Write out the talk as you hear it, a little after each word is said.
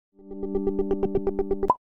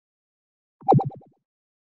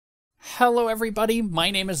Hello everybody,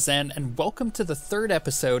 my name is Zen, and welcome to the third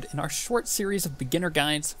episode in our short series of beginner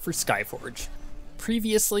guides for Skyforge.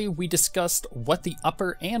 Previously, we discussed what the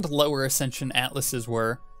upper and lower Ascension Atlases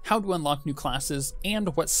were, how to unlock new classes,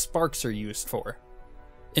 and what sparks are used for.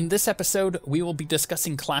 In this episode, we will be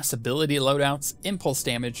discussing class ability loadouts, impulse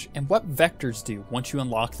damage, and what vectors do once you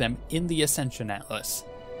unlock them in the Ascension Atlas.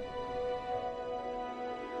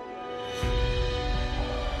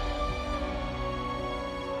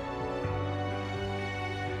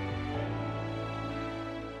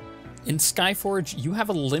 In Skyforge, you have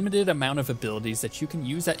a limited amount of abilities that you can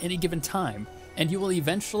use at any given time, and you will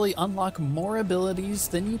eventually unlock more abilities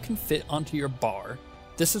than you can fit onto your bar.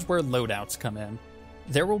 This is where loadouts come in.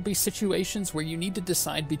 There will be situations where you need to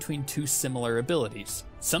decide between two similar abilities.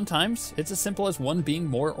 Sometimes, it's as simple as one being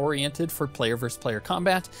more oriented for player versus player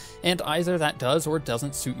combat, and either that does or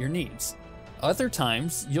doesn't suit your needs. Other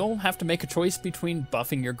times, you'll have to make a choice between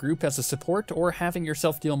buffing your group as a support or having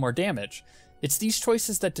yourself deal more damage. It's these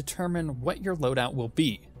choices that determine what your loadout will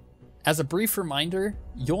be. As a brief reminder,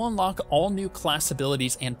 you'll unlock all new class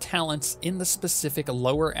abilities and talents in the specific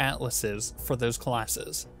lower atlases for those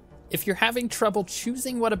classes. If you're having trouble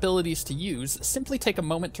choosing what abilities to use, simply take a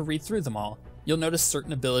moment to read through them all. You'll notice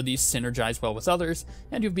certain abilities synergize well with others,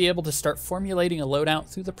 and you'll be able to start formulating a loadout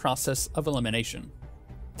through the process of elimination.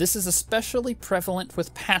 This is especially prevalent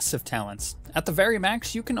with passive talents. At the very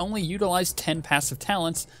max, you can only utilize 10 passive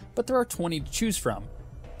talents, but there are 20 to choose from.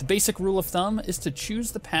 The basic rule of thumb is to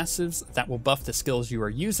choose the passives that will buff the skills you are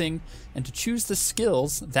using, and to choose the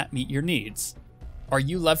skills that meet your needs. Are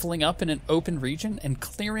you leveling up in an open region and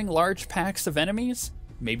clearing large packs of enemies?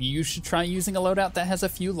 Maybe you should try using a loadout that has a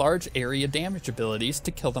few large area damage abilities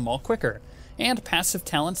to kill them all quicker, and passive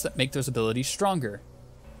talents that make those abilities stronger.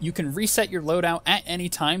 You can reset your loadout at any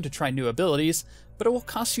time to try new abilities, but it will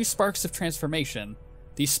cost you sparks of transformation.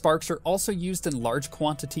 These sparks are also used in large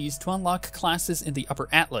quantities to unlock classes in the upper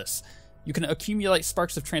atlas. You can accumulate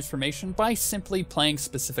sparks of transformation by simply playing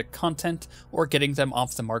specific content or getting them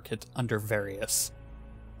off the market under various.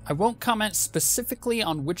 I won't comment specifically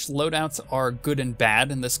on which loadouts are good and bad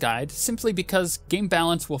in this guide, simply because game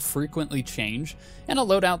balance will frequently change, and a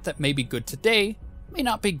loadout that may be good today may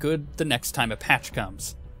not be good the next time a patch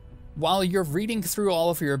comes. While you're reading through all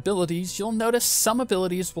of your abilities, you'll notice some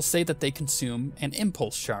abilities will say that they consume an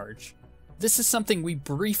impulse charge. This is something we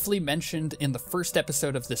briefly mentioned in the first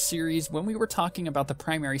episode of this series when we were talking about the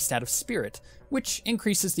primary stat of Spirit, which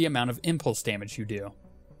increases the amount of impulse damage you do.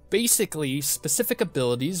 Basically, specific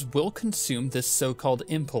abilities will consume this so-called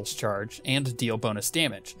impulse charge and deal bonus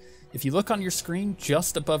damage. If you look on your screen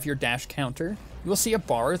just above your dash counter, you will see a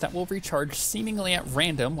bar that will recharge seemingly at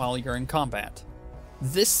random while you're in combat.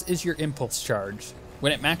 This is your impulse charge.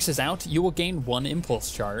 When it maxes out, you will gain 1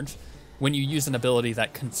 impulse charge. When you use an ability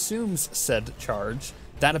that consumes said charge,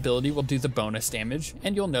 that ability will do the bonus damage,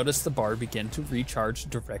 and you'll notice the bar begin to recharge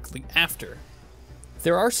directly after.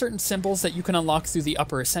 There are certain symbols that you can unlock through the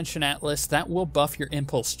upper Ascension Atlas that will buff your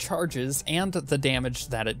impulse charges and the damage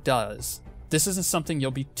that it does. This isn't something you'll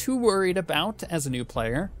be too worried about as a new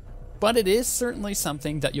player, but it is certainly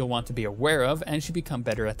something that you'll want to be aware of as you become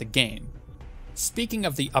better at the game. Speaking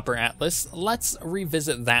of the upper atlas, let's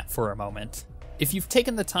revisit that for a moment. If you've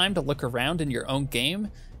taken the time to look around in your own game,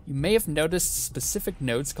 you may have noticed specific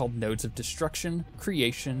nodes called nodes of destruction,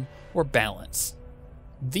 creation, or balance.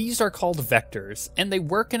 These are called vectors, and they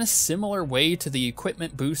work in a similar way to the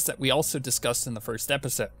equipment boost that we also discussed in the first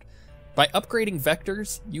episode. By upgrading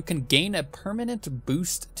vectors, you can gain a permanent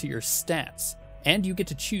boost to your stats, and you get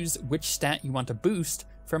to choose which stat you want to boost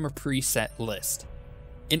from a preset list.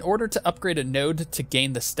 In order to upgrade a node to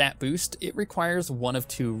gain the stat boost, it requires one of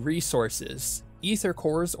two resources, ether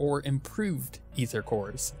cores or improved ether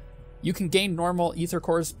cores. You can gain normal ether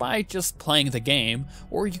cores by just playing the game,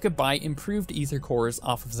 or you could buy improved ether cores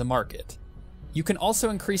off of the market. You can also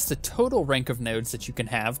increase the total rank of nodes that you can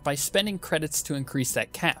have by spending credits to increase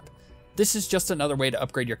that cap. This is just another way to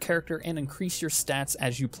upgrade your character and increase your stats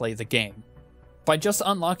as you play the game. By just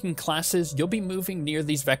unlocking classes, you'll be moving near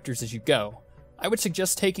these vectors as you go. I would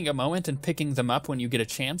suggest taking a moment and picking them up when you get a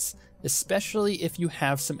chance, especially if you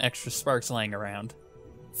have some extra sparks laying around.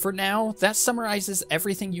 For now, that summarizes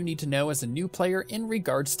everything you need to know as a new player in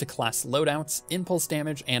regards to class loadouts, impulse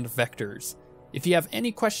damage, and vectors. If you have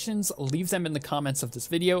any questions, leave them in the comments of this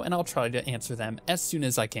video and I'll try to answer them as soon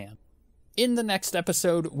as I can. In the next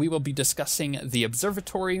episode, we will be discussing the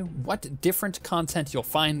observatory, what different content you'll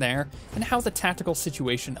find there, and how the tactical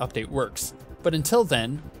situation update works. But until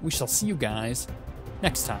then, we shall see you guys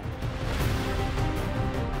next time.